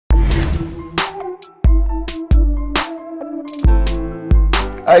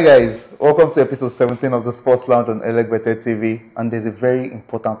Hi guys, welcome to episode 17 of the Sports Lounge on Elegbete TV, and there's a very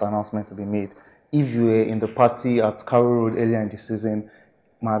important announcement to be made. If you were in the party at Carroll Road earlier in the season,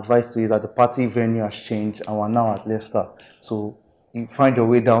 my advice to you is that the party venue has changed and we're now at Leicester. So you find your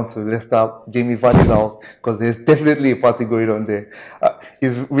way down to Leicester, Jamie Vardy's house, because there's definitely a party going on there.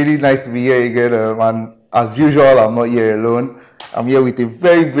 It's really nice to be here again, and as usual, I'm not here alone. I'm here with a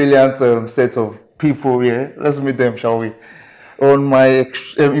very brilliant set of people here. Let's meet them, shall we? On my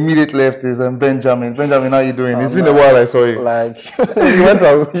immediate left is Benjamin. Benjamin, how you doing? It's been a while I saw you. Like,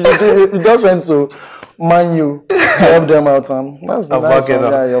 you just went to Man U to help them out, and that's the nice one.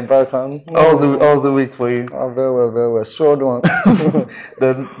 Yeah, you're back, and how was the week for you? Oh, very well. Short one.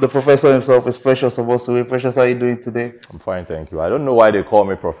 The professor himself is Precious supposed to be. Precious, how are you doing today? I'm fine, thank you. I don't know why they call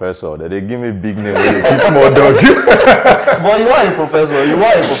me professor. They give me big name, small dog. But you are a professor.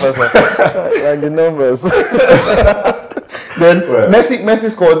 Like the numbers. Then Messi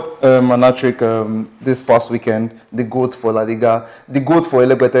scored an hat-trick this past weekend. The GOAT for La Liga. The GOAT for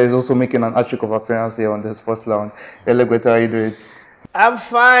Elegbete is also making an hat-trick of appearance here on the Sports Lounge. Elegbete, how are you doing? I'm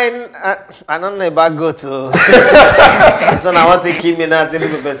fine. I don't know about GOAT. So I want to keep me not in the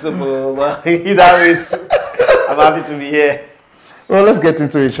but either way, I'm happy to be here. Well, let's get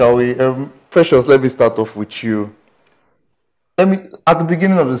into it, shall we? Precious, let me start off with you. At the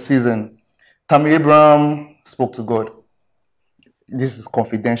beginning of the season, Tammy Abraham spoke to God. This is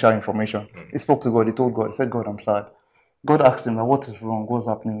confidential information. He spoke to God. He told God, he said, God, I'm sad. God asked him, what is wrong? What's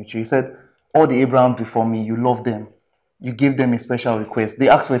happening with you? He said, all the Abraham before me, you love them. You gave them a special request. They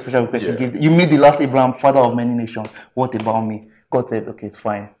asked for a special request. Yeah. You made the last Abraham father of many nations. What about me? God said, okay, it's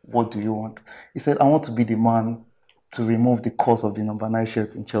fine. What do you want? He said, I want to be the man to remove the cause of the number 9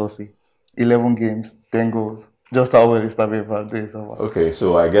 shirt in Chelsea. 11 games, 10 goals. Just how well is Tammy Abraham doing so far? Okay,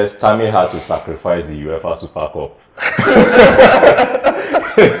 so I guess Tammy had to sacrifice the UEFA Super Cup.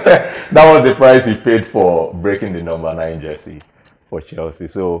 That was the price he paid for breaking the number 9 jersey for Chelsea.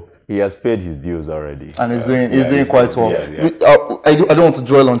 So he has paid his dues already. And he's doing quite well. Yeah. I don't want to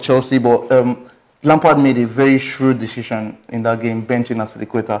dwell on Chelsea, but Lampard made a very shrewd decision in that game, benching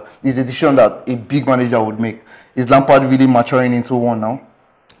Aspilicueta. It's a decision that a big manager would make. Is Lampard really maturing into one now?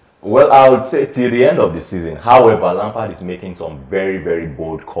 Well, I would say till the end of the season. However, Lampard is making some very, very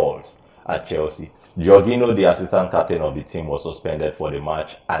bold calls at Chelsea. Jorginho, the assistant captain of the team, was suspended for the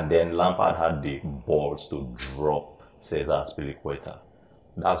match, and then Lampard had the balls to drop Cesar Aspilicueta.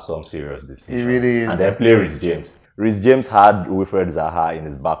 That's some serious decision. It really is. And then play Reece James. Reece James had Wilfred Zaha in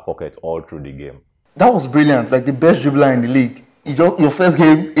his back pocket all through the game. That was brilliant. Like the best dribbler in the league. Your first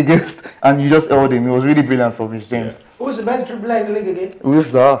game against, and you just held him. It was really brilliant for Reece James. Yeah. Who's the best dribbler in the league again?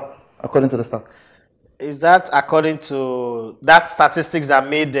 With Zaha, according to the stats. Is that according to that statistics that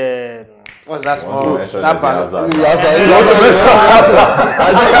made what's that small? That balance. See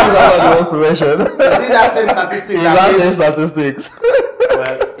that same statistics. That same statistics.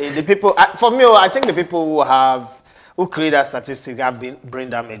 Well, the people, for me, I think the people who create that statistic have been brain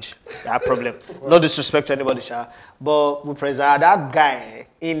damage. That problem. No disrespect to anybody, but with that guy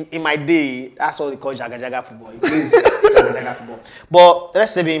in my day, that's what we call jaga jaga football. He plays jaga jaga football. But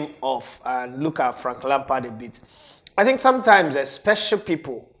let's save him off and look at Frank Lampard a bit. I think sometimes special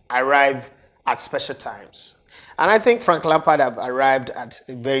people arrive at special times. And I think Frank Lampard have arrived at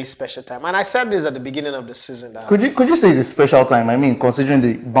a very special time. And I said this at the beginning of the season. That could you say it's a special time? I mean, considering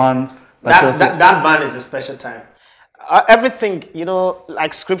the ban. That ban is a special time. Everything,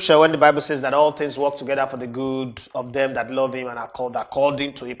 like scripture, when the Bible says that all things work together for the good of them that love him and are called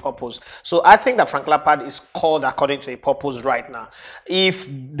according to a purpose. So I think that Frank Lampard is called according to a purpose right now. If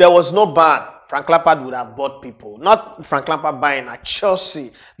there was no ban, Frank Lampard would have bought people. Not Frank Lampard buying at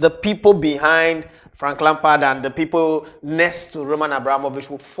Chelsea. The people behind Frank Lampard and the people next to Roman Abramovich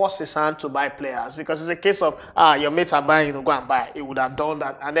will force his hand to buy players, because it's a case of, your mates are buying, go and buy. He would have done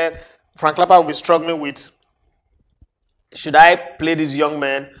that. And then Frank Lampard will be struggling with, should I play these young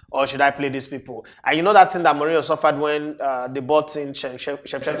men or should I play these people? And you know that thing that Mourinho suffered when they bought in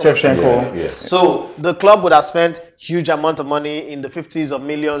Shevchenko. Yes. So the club would have spent huge amount of money in the 50s of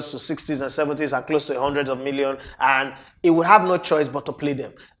millions to 60s and 70s and close to hundreds of millions, and it would have no choice but to play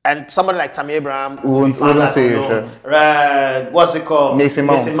them. And somebody like Tammy Abraham, what's it called? Mason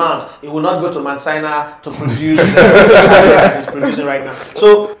Mount. He will not go to Mansina to produce that he's producing right now.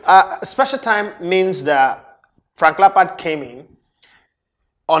 So special time means that Frank Lampard came in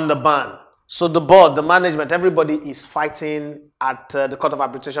on the ban. So the board, the management, everybody is fighting at the Court of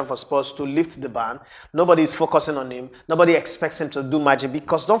Arbitration for Sports to lift the ban. Nobody is focusing on him. Nobody expects him to do magic,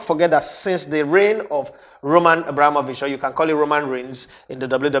 because don't forget that since the reign of Roman Abramovich, or you can call it Roman Reigns in the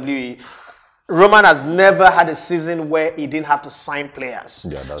WWE, Roman has never had a season where he didn't have to sign players.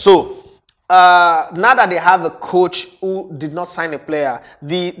 Yeah, so now that they have a coach who did not sign a player,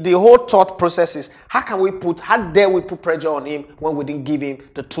 the whole thought process is how dare we put pressure on him when we didn't give him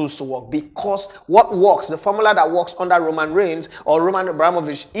the tools to work? Because what works, the formula that works under Roman Reigns or Roman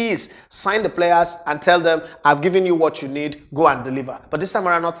Abramovich is sign the players and tell them, I've given you what you need, go and deliver. But this time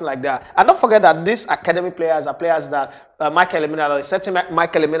around, nothing like that. And don't forget that these academy players are players that Michael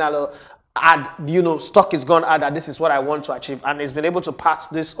Emenalo had, stock is gone out that this is what I want to achieve, and he's been able to pass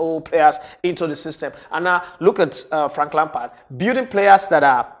these old players into the system. And now look at Frank Lampard building players that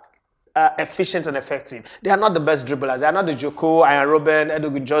are efficient and effective. They are not the best dribblers. They are not the Joko, Ian Robben,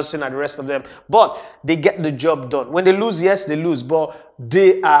 Edogun Johnson, and the rest of them. But they get the job done. When they lose, yes, they lose, but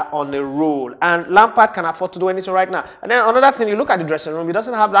they are on a roll. And Lampard can afford to do anything right now. And then another thing, you look at the dressing room, he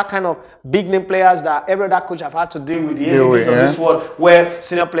doesn't have that kind of big name players that every other coach have had to deal with the enemies of this world, where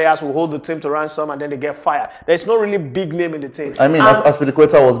senior players will hold the team to ransom and then they get fired. There's no really big name in the team. I mean, as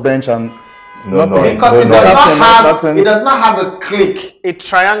Aspilicueta was benched and because it does not have a click, a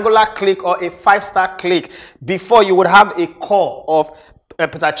triangular click or a 5-star click. Before, you would have a core of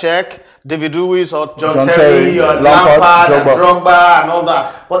Peter Cech, David Luiz, or John Terry, or Lampard, and Drogba, and all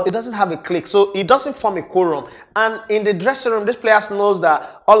that. But it doesn't have a click, so it doesn't form a quorum. And in the dressing room, these players knows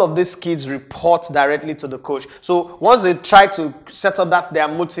that all of these kids report directly to the coach. So once they try to set up that their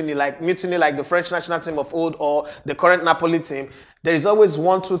mutiny like the French national team of old or the current Napoli team, there is always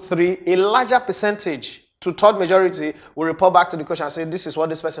 1, 2, 3, a larger percentage to third majority will report back to the coach and say, this is what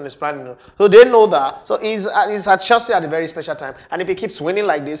this person is planning. So they know that. So he's at Chelsea at a very special time. And if he keeps winning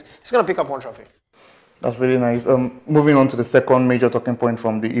like this, he's going to pick up one trophy. That's really nice. Moving on to the second major talking point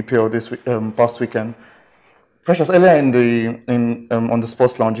from the EPL this week, past weekend. Precious, earlier on the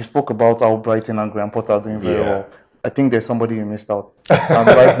Sports Lounge, you spoke about how Brighton and Graham Potter are doing very well. I think there's somebody you missed out. And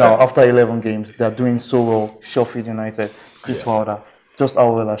right now, after 11 games, they're doing so well. Sheffield United, Chris Wilder. Just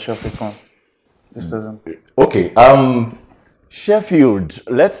how well has Sheffield gone this season? Okay. Sheffield,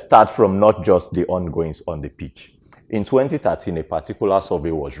 let's start from not just the ongoings on the pitch. In 2013, a particular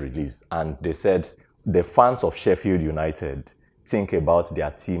survey was released, and they said the fans of Sheffield United think about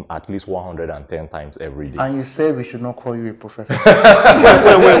their team at least 110 times every day. And you said we should not call you a professor.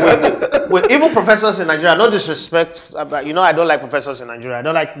 wait. Even professors in Nigeria, no disrespect, I don't like professors in Nigeria. I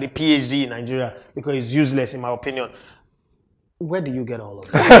don't like the PhD in Nigeria because it's useless in my opinion. Where do you get all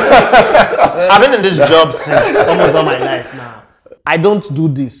of that? I've been in this job since almost all my life now. I don't do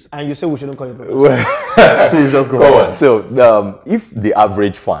this, and you say we shouldn't call you professor. Please just go on. So, if the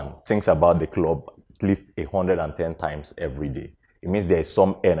average fan thinks about the club at least 110 times every day, it means there is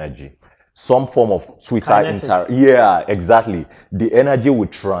some energy, some form of Twitter interaction. Yeah, exactly. The energy will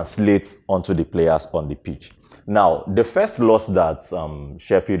translate onto the players on the pitch. Now, the first loss that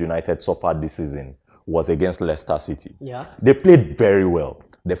Sheffield United suffered this season was against Leicester City. Yeah. They played very well.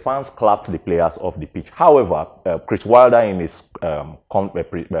 The fans clapped the players off the pitch. However, Chris Wilder in his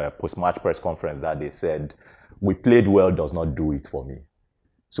post-match press conference that they said, we played well does not do it for me.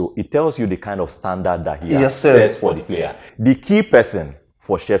 So it tells you the kind of standard that he has set for the player. The key person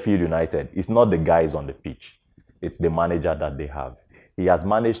for Sheffield United is not the guys on the pitch. It's the manager that they have. He has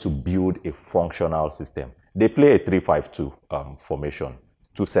managed to build a functional system. They play a 3-5-2 formation.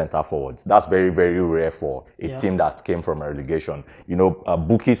 2 center forwards. That's very, very rare for a team that came from a relegation.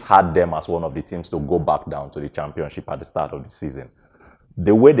 Bookies had them as one of the teams to go back down to the championship at the start of the season.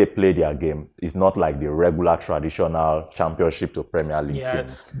 The way they play their game is not like the regular traditional championship to Premier League team.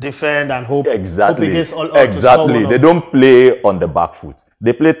 Defend and hope. Exactly. Hope exactly. They don't play on the back foot.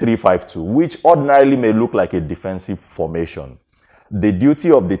 They play 3-5-2, which ordinarily may look like a defensive formation. The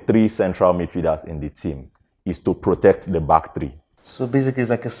duty of the 3 central midfielders in the team is to protect the back 3. So basically, it's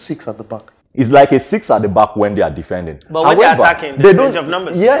like a 6 at the back. It's like a 6 at the back when they are defending. But when they're attacking, there's range of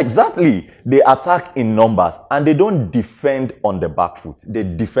numbers. Yeah, exactly. They attack in numbers and they don't defend on the back foot. They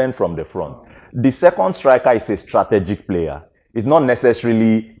defend from the front. The second striker is a strategic player. It's not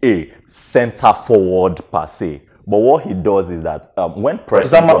necessarily a center forward per se. But what he does is that when pressing...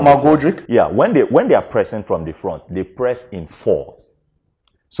 Is that Mark Godric? Yeah, when they are pressing from the front, they press in 4.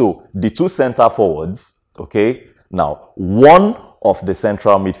 So the 2 center forwards, okay, now one of the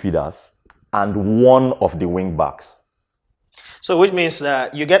central midfielders and one of the wing backs. So which means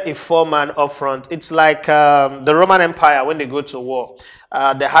that you get a 4-man up front. It's like the Roman Empire when they go to war.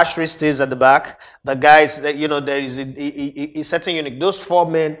 The archery stays at the back. The guys, there is a certain unit. Those 4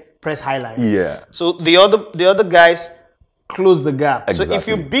 men press highlight. Yeah. So the other guys close the gap. Exactly. So if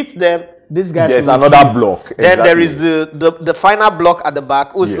you beat them, these guys there's will another block. Then exactly. there is the final block at the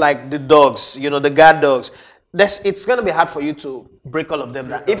back, who's like the dogs, the guard dogs. it's going to be hard for you to break all of them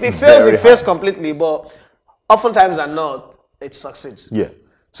down. If it fails, it fails completely, but oftentimes and not, it succeeds. Yeah.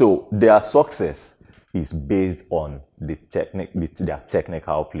 So their success is based on their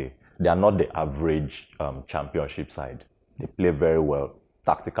technical play. They are not the average championship side. They play very well,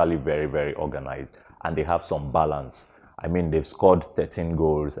 tactically very, very organized, and they have some balance. I mean, they've scored 13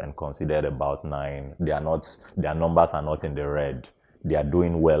 goals and conceded about 9. Their numbers are not in the red. They are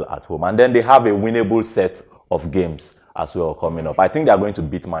doing well at home. And then they have a winnable set of games as well coming up. I think they are going to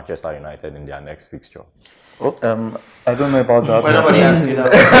beat Manchester United in their next fixture. Oh, I don't know about that. Well, nobody asked you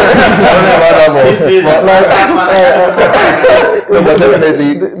that. I don't know about that. No, but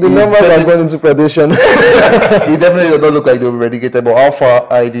definitely, the numbers are going into prediction. It definitely does not look like they'll be relegated. But how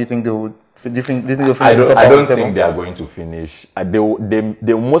far do you think they would? Do you think they'll finish? I don't think they are going to finish. They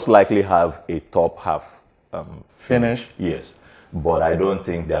will most likely have a top half finish. Yes. But I don't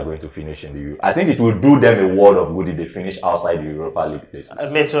think they are going to finish in the Euro. I think it will do them a world of good if they finish outside the Europa League places.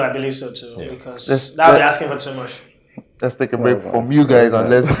 Me too, I believe so too. Yeah. Because that would be asking for too much. Let's take a break from you guys and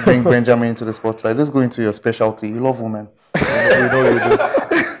let's bring Benjamin into the spotlight. Let's go into your specialty. You love women. We know you do.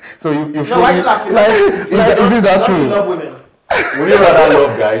 So you no, why are you laughing? Is it that true? You love women. Would you rather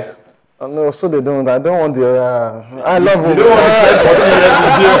love guys? No, so they don't. I don't want the. I love women. You don't want to spend 14 years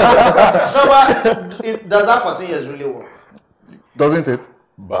with you. No, but does that 14 years really work? Doesn't it?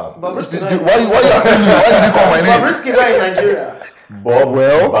 Bam. Why you asking me? Why did you call my name? Bobrisky were in Nigeria. Bob,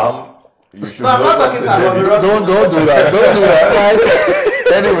 well, bam. You should No, I'm not talking about Bobby Don't do that. Don't do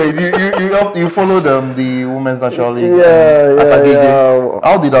that. Anyways, you followed the Women's National League. Yeah.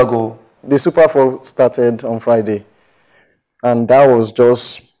 How did that go? The Super 4 started on Friday, and that was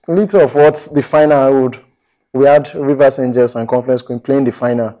just little of what the final would. We had Rivers Angels and Conference Queen playing the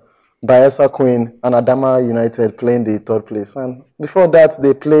final. Bayelsa Queen and Adama United playing the third place. And before that,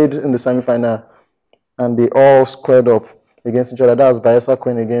 they played in the semi-final and they all squared up against each other. That was Bayelsa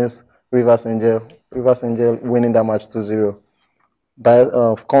Queen against Rivers Angel. Rivers Angel winning that match 2-0.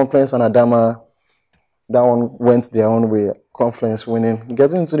 Conference and Adama, that one went their own way. Conference winning.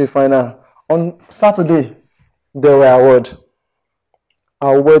 Getting into the final. On Saturday, there were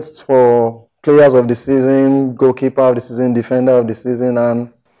awards for players of the season, goalkeeper of the season, defender of the season,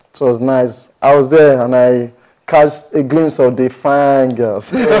 and it was nice. I was there and I catch a glimpse of the fine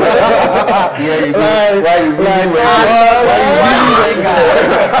girls. Yeah, you go.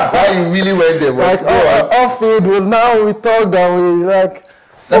 Why you really went there? Like off field, now we talked and we like.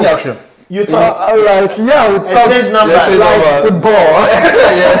 Let me ask you. You talk like we exchange talked numbers like football.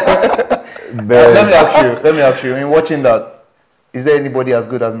 Let me ask you. In watching that, is there anybody as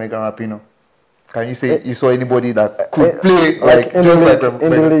good as Megan Rapinoe? Can you say you saw anybody that could play like in just the like league, in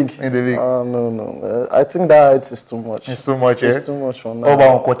the league? In the league. No. I think that is too much. It's too much. It's too much for now. How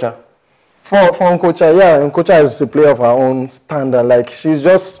about Nkocha? For Nkocha, Nkocha is a player of her own standard. Like she's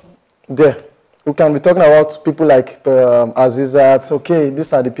just there. We can be talking about people like Azizat. Okay,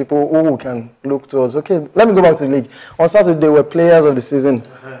 these are the people who we can look towards. Okay, let me go back to the league. On Saturday, they were players of the season.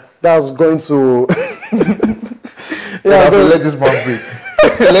 That's going to. Let this man breathe.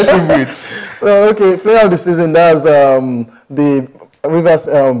 Let him breathe. Well, okay, player of the season, that's the Rivers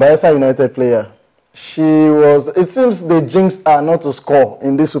Bayelsa United player. She was, it seems the jinx are not to score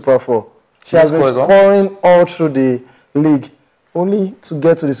in this Super 4. She has been scoring all through the league, only to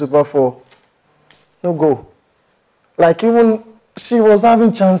get to the Super 4. No goal. Like even, she was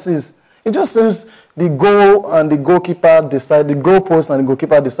having chances. It just seems the goal and the goalkeeper decided, the goalpost and the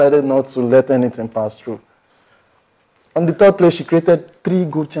goalkeeper decided not to let anything pass through. On the third play, she created 3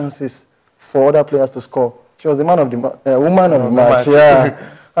 good chances for other players to score. She was the woman of the match.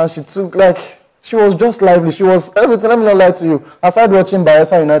 Yeah. And she took, she was just lively. She was everything. Let me not lie to you. Aside watching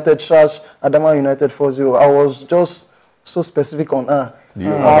Bayelsa United trash Adama United 4-0, I was just so specific on her. Do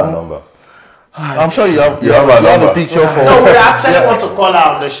you have a number? I'm sure you have a picture for. No, we actually want to call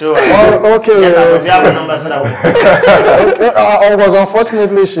her on the show. Okay. If you have a number, so that we.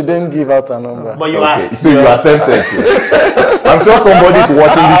 Unfortunately, she didn't give out a number. But you asked. So you attempted to. I'm sure somebody's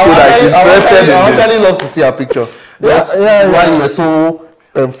watching the show that is interested in this. I would actually love to see her picture. Why you were so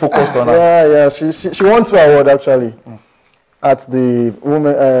focused on her. Yeah. She won 2 awards actually. At the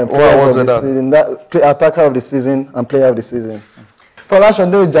women players of the season, attacker of the season and player of the season. For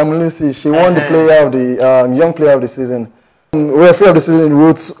Ayotunde Onabolu, she won the player of the young player of the season. Referee of the season,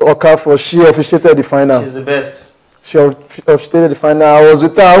 Ruth Okafor, she officiated the final. She's the best. She officiated the final. I was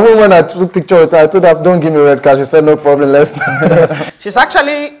with her. Even when I took a picture with her, I told her, "Don't give me red card." She said, "No problem, let's." She's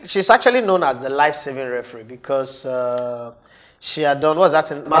actually known as the life-saving referee because she had done what's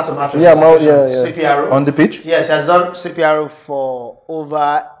that in Mato CPRO CPRO on the pitch. Yes, she has done CPRO for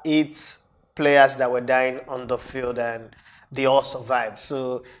over 8 players that were dying on the field, and they all survived.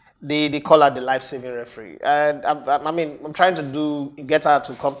 So they call her the life-saving referee. And I'm trying to get her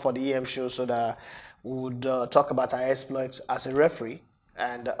to come for the EM show so that we would talk about her exploits as a referee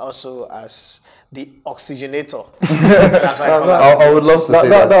and also as the oxygenator. That's why I call her. I would love to say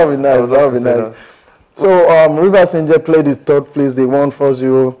that. That would be nice. That would be nice. So Rivers Angel played the third place. They won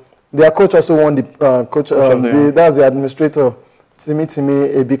 4-0. Their coach also won the that's the administrator, Timi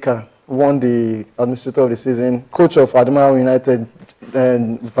Ebika, won the administrator of the season. Coach of Adamawa United,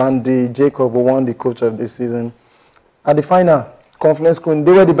 Vandy Jacob, won the coach of the season. At the final, Conference Queen,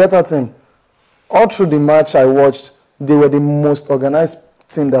 they were the better team. All through the match I watched, they were the most organized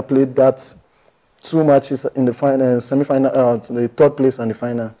team that played that 2 matches in the final, semi-final, the third place and the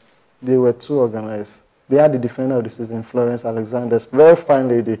final. They were too organized. They had the defender of the season, Florence Alexander, very fine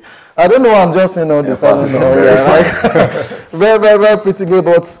lady. I don't know, I'm just saying all this. Very, very, very pretty girl,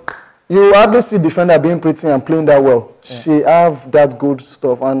 but you hardly see defender being pretty and playing that well. Yeah. She have that good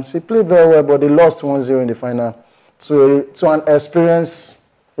stuff, and she played very well, but they lost 1-0 in the final to an experienced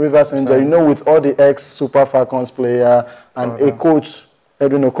Rivers Angel, you know, with all the ex-Super Falcons player and a coach,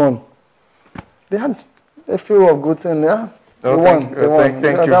 Edwin Okon. They had a few of good things, yeah. Oh, thank you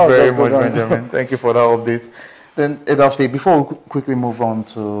very much, Benjamin. Thank you for that update. Then, Edafe, before we quickly move on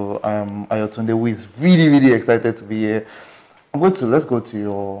to Ayotunde, who is really, really excited to be here, let's go to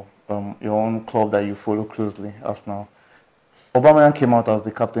your own club that you follow closely, Arsenal. Aubameyang came out as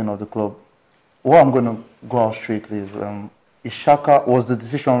the captain of the club. What I'm going to go out straightly is Xhaka, was the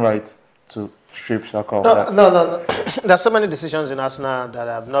decision right to strip Xhaka? No. There's so many decisions in Arsenal that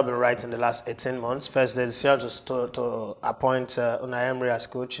have not been right in the last 18 months. First, the decision to appoint Unai Emery as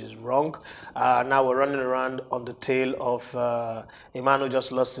coach is wrong. Now we're running around on the tail of a man who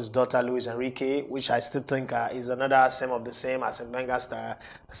just lost his daughter, Luis Enrique, which I still think is another same of the same as in Wenger style,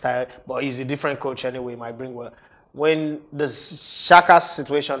 but he's a different coach anyway, might bring well. When the Xhaka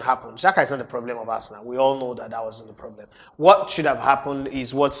situation happened, Xhaka is not the problem of Arsenal. We all know that wasn't the problem. What should have happened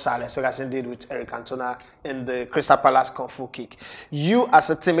is what Sir Alex Ferguson did with Eric Cantona in the Crystal Palace Kung Fu kick. You, as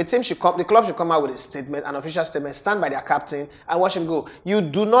a team should come, the club should come out with a statement, an official statement, stand by their captain and watch him go. You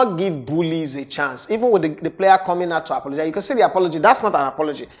do not give bullies a chance. Even with the player coming out to apologize, you can see the apology. That's not an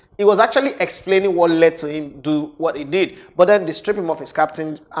apology. He was actually explaining what led to him do what he did. But then they strip him of his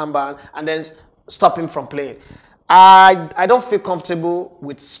captain armband and then stop him from playing. I don't feel comfortable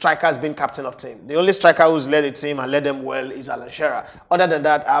with strikers being captain of team. The only striker who's led the team and led them well is Alan Shearer. Other than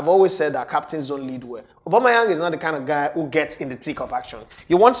that, I've always said that captains don't lead well. Aubameyang is not the kind of guy who gets in the thick of action.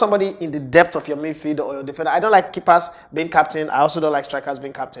 You want somebody in the depth of your midfield or your defender. I don't like keepers being captain. I also don't like strikers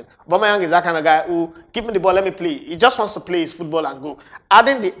being captain. Aubameyang is that kind of guy who, give me the ball, let me play. He just wants to play his football and go.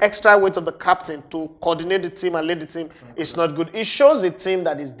 Adding the extra weight of the captain to coordinate the team and lead the team is not good. It shows a team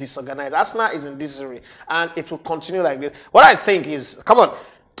that is disorganized. Arsenal is in disarray, and it will continue like this. What I think is, come on,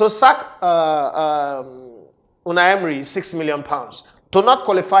 to sack Unai Emery is £6 million. To not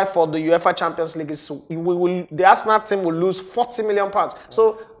qualify for the UEFA Champions League, the Arsenal team will lose £40 million.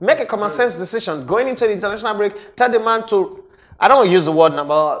 So make a common sense decision. Going into the international break, tell the man to, I don't want to use the word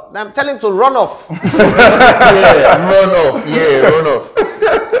number, tell him to run off. Run off.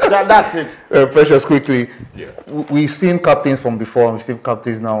 That's it. Precious, quickly. Yeah. We've seen captains from before, and we've seen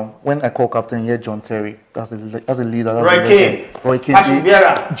captains now. When I call captain, John Terry. That's a leader. That's Roy Keane. Patrick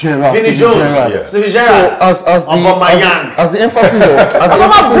Vieira. Gerrard. Vinny Jones. Steven Gerrard. So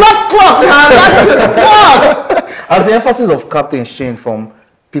as the emphasis of captains change from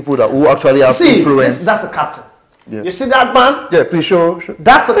people who actually have influence. That's a captain. Yeah. You see that man? Yeah, please show.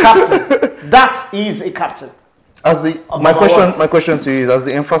 That's a captain. That is a captain. My question to you is, has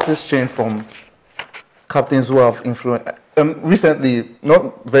the emphasis changed from captains who have influence? Recently,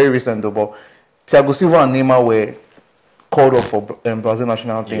 not very recent though, but Thiago Silva and Neymar were called up for Brazil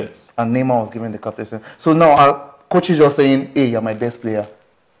national team, yes, and Neymar was given the captaincy. So now our coaches are saying, "Hey, you're my best player,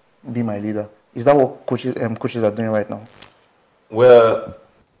 be my leader." Is that what coaches are doing right now? Well,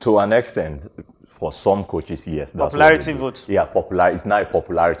 to an extent, for some coaches, yes. That's popularity vote. Yeah, it's not a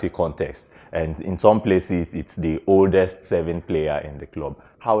popularity contest. And in some places, it's the oldest 7th player in the club.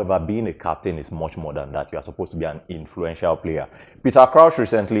 However, being a captain is much more than that. You are supposed to be an influential player. Peter Crouch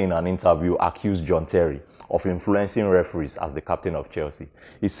recently in an interview accused John Terry of influencing referees as the captain of Chelsea.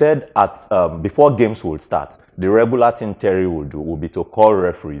 He said before games will start, the regular thing Terry will do will be to call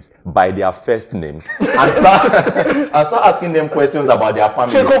referees by their first names and start asking them questions about their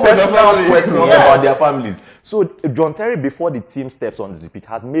families. About their families. So John Terry, before the team steps onto the pitch,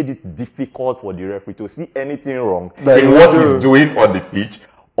 has made it difficult for the referee to see anything wrong in what he's doing on the pitch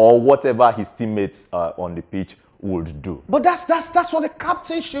or whatever his teammates on the pitch would do. But that's what the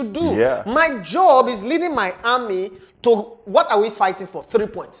captain should do. Yeah. My job is leading my army to, what are we fighting for? 3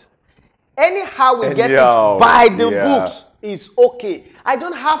 points. Anyhow we get it by the books is okay. I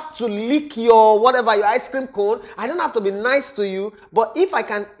don't have to lick your whatever, your ice cream cone. I don't have to be nice to you. But if I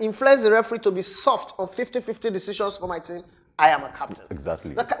can influence the referee to be soft on 50-50 decisions for my team, I am a captain.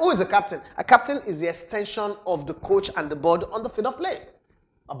 Exactly. Who is a captain? A captain is the extension of the coach and the board on the field of play.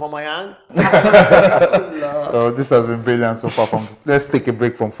 Aubameyang. So this has been brilliant so far. Let's take a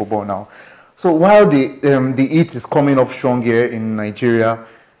break from football now. So while the heat is coming up strong here in Nigeria,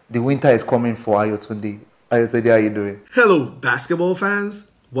 the winter is coming for Ayotunde. Ayotunde, how are you doing? Hello, basketball fans.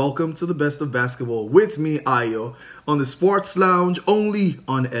 Welcome to the best of basketball with me, Ayo, on the Sports Lounge, only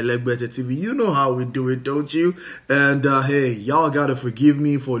on Elegbete TV. You know how we do it, don't you? And hey, y'all gotta forgive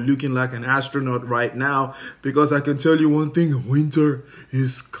me for looking like an astronaut right now, because I can tell you one thing: winter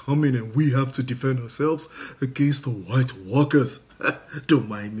is coming and we have to defend ourselves against the White Walkers. Don't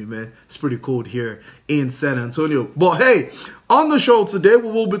mind me, man. It's pretty cold here in San Antonio. But hey, on the show today, we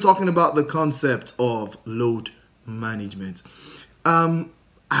will be talking about the concept of load management.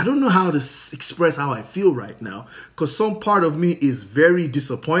 I don't know how to express how I feel right now, because some part of me is very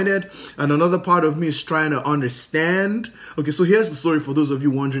disappointed and another part of me is trying to understand. Okay, so here's the story for those of you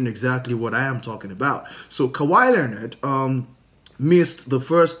wondering exactly what I am talking about. So Kawhi Leonard missed the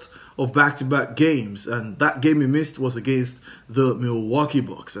first of back-to-back games, and that game he missed was against the Milwaukee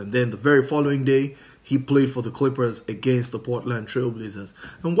Bucks, and then the very following day he played for the Clippers against the Portland Trail Blazers.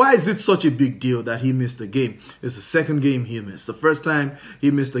 And why is it such a big deal that he missed a game? It's the second game he missed. The first time he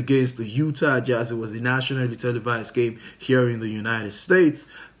missed against the Utah Jazz, it was a nationally televised game here in the United States.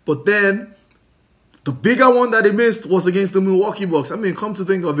 But then the bigger one that he missed was against the Milwaukee Bucks. I mean, come to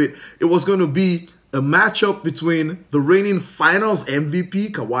think of it, it was going to be a matchup between the reigning Finals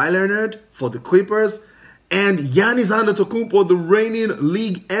MVP, Kawhi Leonard, for the Clippers, and Giannis Antetokounmpo, the reigning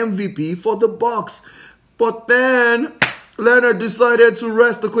league MVP for the Bucks. But then Leonard decided to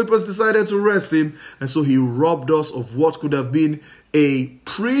rest. The Clippers decided to rest him. And so he robbed us of what could have been a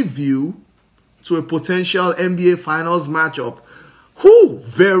preview to a potential NBA Finals matchup.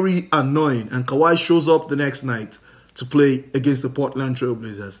 Very annoying. And Kawhi shows up the next night to play against the Portland Trail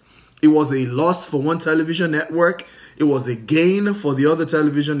Blazers. It was a loss for one television network. It was a gain for the other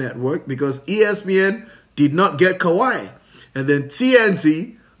television network because ESPN did not get Kawhi. And then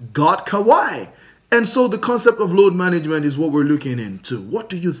TNT got Kawhi. And so the concept of load management is what we're looking into. What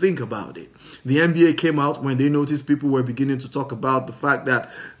do you think about it? The NBA came out when they noticed people were beginning to talk about the fact that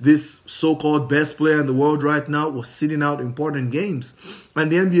this so-called best player in the world right now was sitting out important games.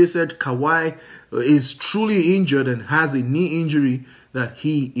 And the NBA said Kawhi is truly injured and has a knee injury that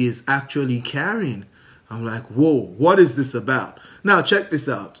he is actually carrying. I'm like, whoa, what is this about? Now, check this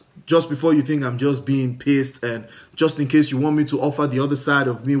out. Just before you think I'm just being pissed, and just in case you want me to offer the other side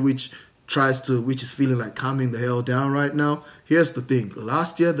of me, which is feeling like calming the hell down right now. Here's the thing.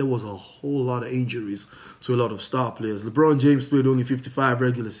 Last year, there was a whole lot of injuries to a lot of star players. LeBron James played only 55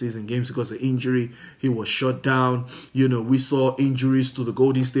 regular season games because of injury. He was shut down. You know, we saw injuries to the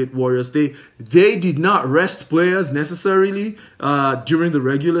Golden State Warriors. They did not rest players necessarily during the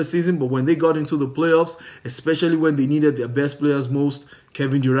regular season, but when they got into the playoffs, especially when they needed their best players most,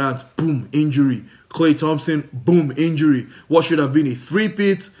 Kevin Durant, boom, injury. Klay Thompson, boom, injury. What should have been a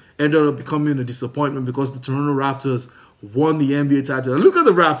three-peat ended up becoming a disappointment because the Toronto Raptors won the NBA title. And look at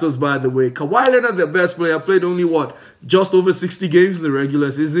the Raptors, by the way. Kawhi Leonard, their best player, played only, just over 60 games in the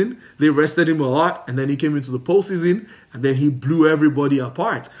regular season. They rested him a lot, and then he came into the postseason, and then he blew everybody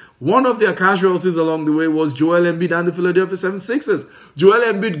apart. One of their casualties along the way was Joel Embiid and the Philadelphia 76ers. Joel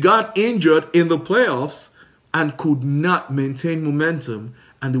Embiid got injured in the playoffs and could not maintain momentum,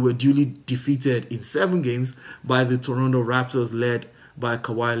 and they were duly defeated in 7 games by the Toronto Raptors, led by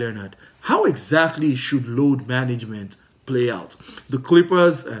Kawhi Leonard. How exactly should load management play out? The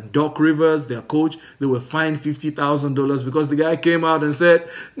Clippers and Doc Rivers, their coach, they were fined $50,000 because the guy came out and said,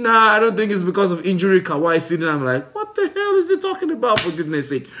 nah, I don't think it's because of injury Kawhi sitting. I'm like, what the hell is he talking about, for goodness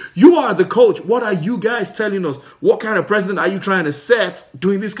sake? You are the coach. What are you guys telling us? What kind of president are you trying to set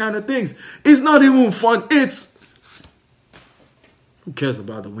doing these kind of things? It's not even fun. Who cares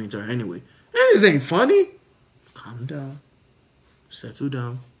about the winter anyway? This ain't funny. Calm down. Settle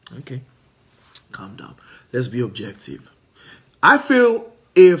down. Okay. Calm down. Let's be objective. I feel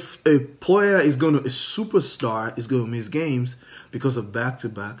if a superstar is going to miss games because of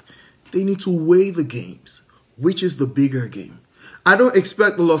back-to-back, they need to weigh the games. Which is the bigger game? I don't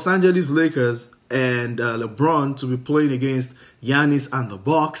expect the Los Angeles Lakers and LeBron to be playing against Giannis and the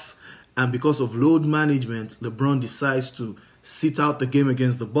Bucks. And because of load management, LeBron decides to sit out the game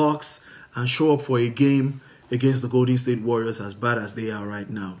against the Bucks and show up for a game against the Golden State Warriors as bad as they are right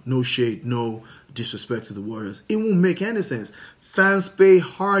now. No shade, no disrespect to the Warriors. It won't make any sense. Fans pay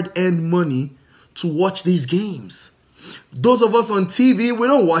hard-earned money to watch these games. Those of us on TV, we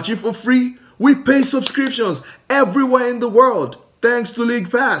don't watch it for free. We pay subscriptions everywhere in the world. Thanks to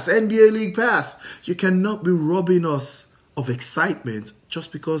League Pass, NBA League Pass. You cannot be robbing us of excitement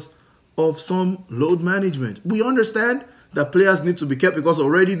just because of some load management. We understand that players need to be kept because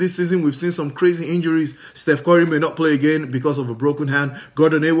already this season we've seen some crazy injuries. Steph Curry may not play again because of a broken hand.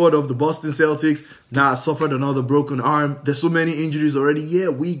 Gordon Hayward of the Boston Celtics now suffered another broken arm. There's so many injuries already. Yeah,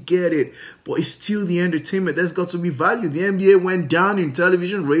 we get it. But it's still the entertainment. There's got to be value. The NBA went down in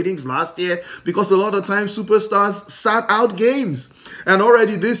television ratings last year because a lot of times superstars sat out games. And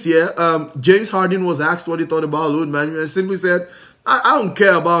already this year, James Harden was asked what he thought about load management and simply said, I don't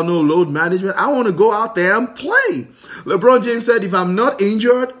care about no load management. I want to go out there and play. LeBron James said, if I'm not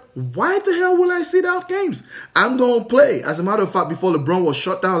injured, why the hell will I sit out games? I'm going to play. As a matter of fact, before LeBron was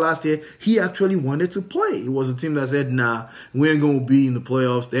shut down last year, he actually wanted to play. It was a team that said, nah, we ain't going to be in the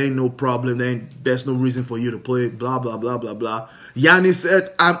playoffs. There ain't no problem. There's no reason for you to play, blah, blah, blah, blah, blah. Giannis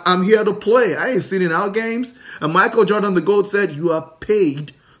said, I'm here to play. I ain't sitting out games. And Michael Jordan, the GOAT, said, you are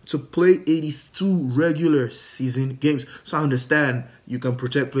paid to play 82 regular season games. So I understand you can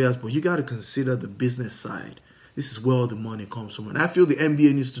protect players, but you got to consider the business side. This is where all the money comes from. And I feel the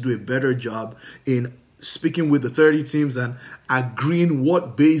NBA needs to do a better job in speaking with the 30 teams and agreeing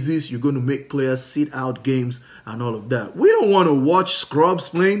what basis you're going to make players sit out games and all of that. We don't want to watch scrubs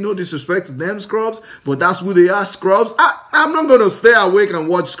playing. No disrespect to them scrubs, but that's who they are, scrubs. I'm not going to stay awake and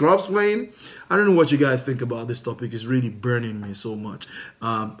watch scrubs playing. I don't know what you guys think about this topic. It's really burning me so much.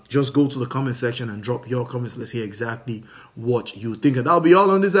 Just go to the comment section and drop your comments. Let's hear exactly what you think. And that'll be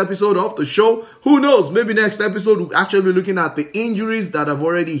all on this episode of the show. Who knows? Maybe next episode we'll actually be looking at the injuries that have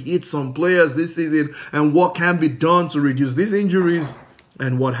already hit some players this season and what can be done to reduce these injuries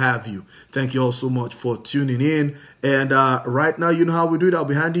and what have you. Thank you all so much for tuning in. And right now, you know how we do it. I'll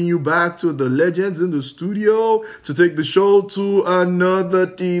be handing you back to the legends in the studio to take the show to another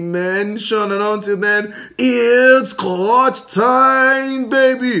dimension. And until then, it's clutch time,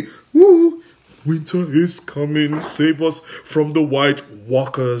 baby. Woo! Winter is coming. Save us from the White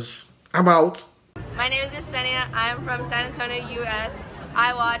Walkers. I'm out. My name is Yesenia. I'm from San Antonio, U.S.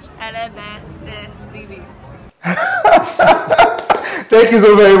 I watch LMN TV. Thank you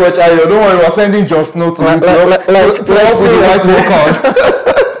so very much, Ayo. Don't worry, we're sending Jon Snow to help with the White Walkers.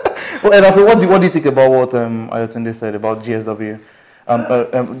 Well, Edafe, what do you think about what Ayotunde said about GSW?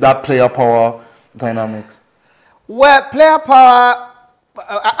 That player power dynamics? Well, player power,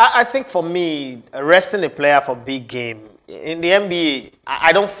 I think for me, resting a player for big game, in the NBA,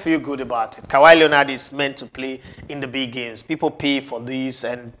 I don't feel good about it. Kawhi Leonard is meant to play in the big games. People pay for this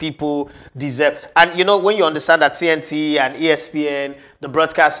and people deserve. And you know, when you understand that TNT and ESPN, the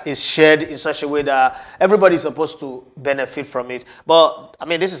broadcast is shared in such a way that everybody's supposed to benefit from it. But, I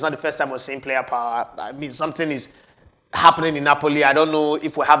mean, this is not the first time we're seeing player power. I mean, something is happening in Napoli. I don't know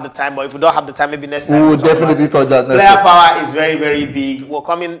if we have the time, but if we don't have the time, maybe next time. We will definitely talk that next Player power is very, very big. We're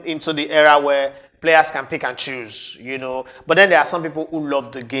coming into the era where players can pick and choose, you know. But then there are some people who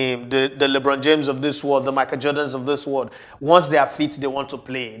love the game, the LeBron James of this world, the Michael Jordans of this world. Once they are fit, they want to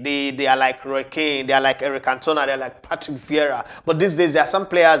play. They are like Roy Keane, they are like Eric Cantona, they are like Patrick Vieira. But these days, there are some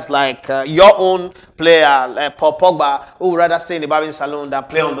players like your own player, Paul Pogba, who would rather stay in the barbing salon than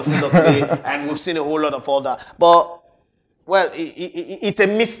play on the field of play. And we've seen a whole lot of all that. But well, it's a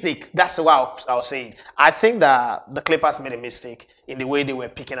mistake. That's what I'll say. I think that the Clippers made a mistake in the way they were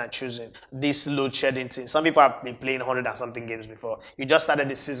picking and choosing this load shedding thing. Some people have been playing 100 and something games before. You just started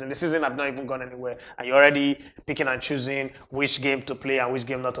the season. The season have not even gone anywhere. And you're already picking and choosing which game to play and which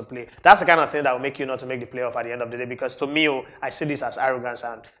game not to play. That's the kind of thing that will make you not to make the playoff at the end of the day. Because to me, I see this as arrogance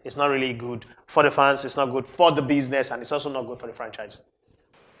and it's not really good for the fans. It's not good for the business and it's also not good for the franchise.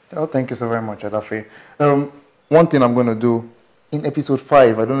 Oh, thank you so very much, Edafe. One thing I'm going to do, in episode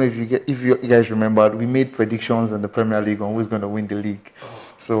 5, I don't know if you guys remembered, we made predictions in the Premier League on who's going to win the league.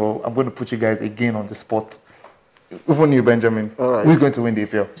 So I'm going to put you guys again on the spot. Even you, Benjamin. All right. Who's going to win the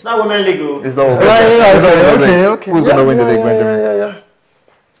EPL? It's not Women League. It's not Women League. Okay. Who's going to win the league, Benjamin? Yeah.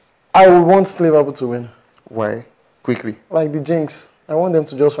 I would want Liverpool to win. Why? Quickly. Like the Jinx. I want them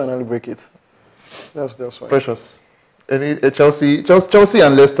to just finally break it. That's why. Precious. Chelsea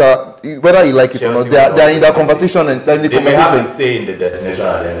and Leicester, whether you like it or not, they are in that conversation and in the they may have a say in the destination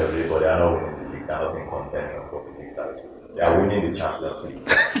at the end of the day, but they are not winning the league. They are not in contention for the league title. They are winning the Champions League.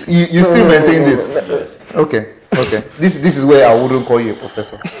 you still maintain this? Yes. Okay. Okay. This is where I wouldn't call you a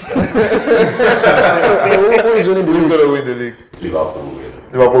professor. Who is winning the Who's league? gonna win the league? Liverpool will.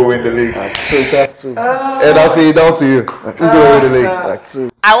 Liverpool win the league. So it has to. And I'll fade down to you. Who's gonna win the league? Like two.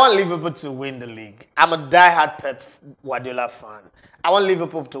 I want Liverpool to win the league. I'm a die-hard Pep Guardiola fan. I want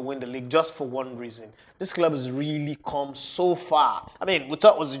Liverpool to win the league just for one reason. This club has really come so far. I mean, we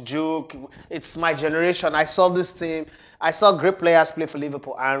thought it was a joke. It's my generation. I saw this team. I saw great players play for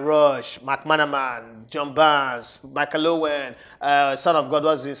Liverpool. Aaron Rush, Manaman, John Barnes, Michael Owen, son of God,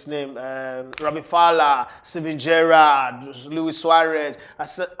 what's his name? Robbie Fowler, Steven Gerrard, Luis Suarez,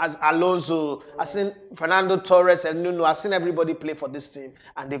 Alonso. I've seen Fernando Torres and Nuno. I've seen everybody play for this team,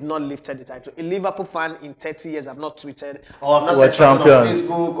 and they've not lifted the title. A Liverpool fan in 30 years have not tweeted or have not said something on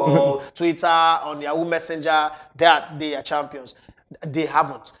Facebook or Twitter, on Yahoo Messenger that they are champions. They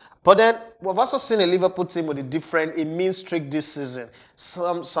haven't. But then we've also seen a Liverpool team with a mean streak this season.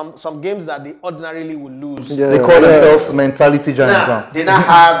 Some games that they ordinarily would lose. Yeah. They call themselves mentality giants now. They now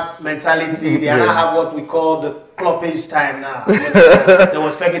have mentality. They now have what we call the cloppage time now. There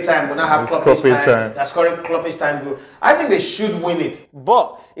was Fergie time, but now have cloppage time. That's correct, cloppage time goal. I think they should win it.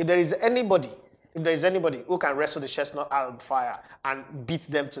 But if there is anybody who can wrestle the chestnut out of fire and beat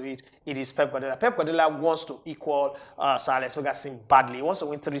them to it, it is Pep Guardiola. Pep Guardiola wants to equal Sir Alex Ferguson badly. He wants to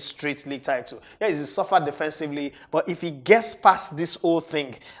win 3 straight league titles. Yeah, he's suffered defensively, but if he gets past this whole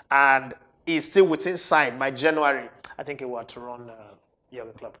thing and is still within sight by January, I think he will have to run the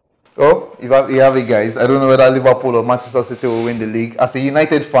club. Oh, you have it, guys. I don't know whether Liverpool or Manchester City will win the league. As a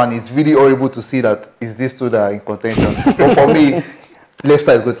United fan, it's really horrible to see that it's these two that are in contention. But for me,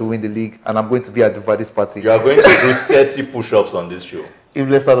 Leicester is going to win the league, and I'm going to be at the Vadis party. You are going to do 30 push-ups on this show. If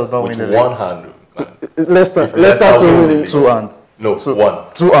Leicester does not win the With league. one hand. Leicester will to win win the it. 2 hands. No,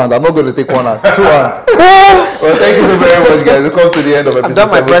 one. 2 hands. I'm not going to take 1 hand. 2 hands. Well, thank you so very much, guys. We come to the end of episode done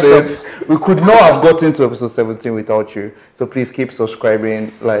my press 17. We could not have gotten to episode 17 without you. So please keep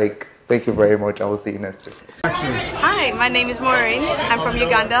subscribing. Thank you very much. I will see you next week. Hi, my name is Maureen. I'm from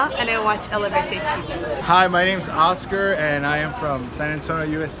Uganda and I watch Elevated TV. Hi, my name is Oscar and I am from San Antonio,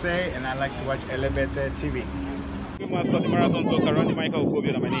 USA, and I like to watch Elevated TV. Master the marathon talker, Randy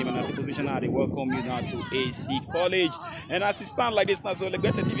Ogbobio, my name, and as a positioner, they welcome you now to AC College. And as it stand like this now, so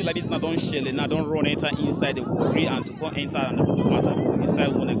Elevated TV like this now don't shell it, now don't run enter inside the Warri and to go enter and matter for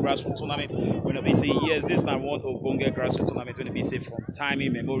inside one a grassroots tournament. When we say yes, this now one Obonga grassroots tournament when we say from time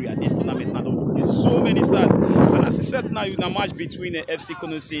immemorial, this tournament now don't produce so many stars. And as I said now, you now match between FC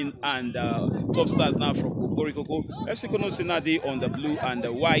Konosin and top stars now from Oborikoko. FC Konosin now they on the blue and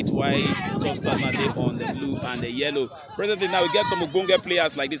the white top stars now they on the blue and the yellow. Presently now we get some Ogonga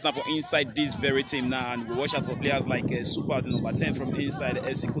players like this now for inside this very team now, and we watch out for players like Super number 10 from inside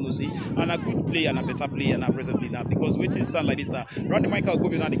FC Konosi, and a good player and a better player now presently now, because waiting stand like this now. Randy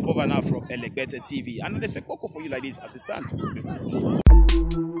Ogbobio now the cover now from Elegbete TV, and they say Coco for you like this as it stand.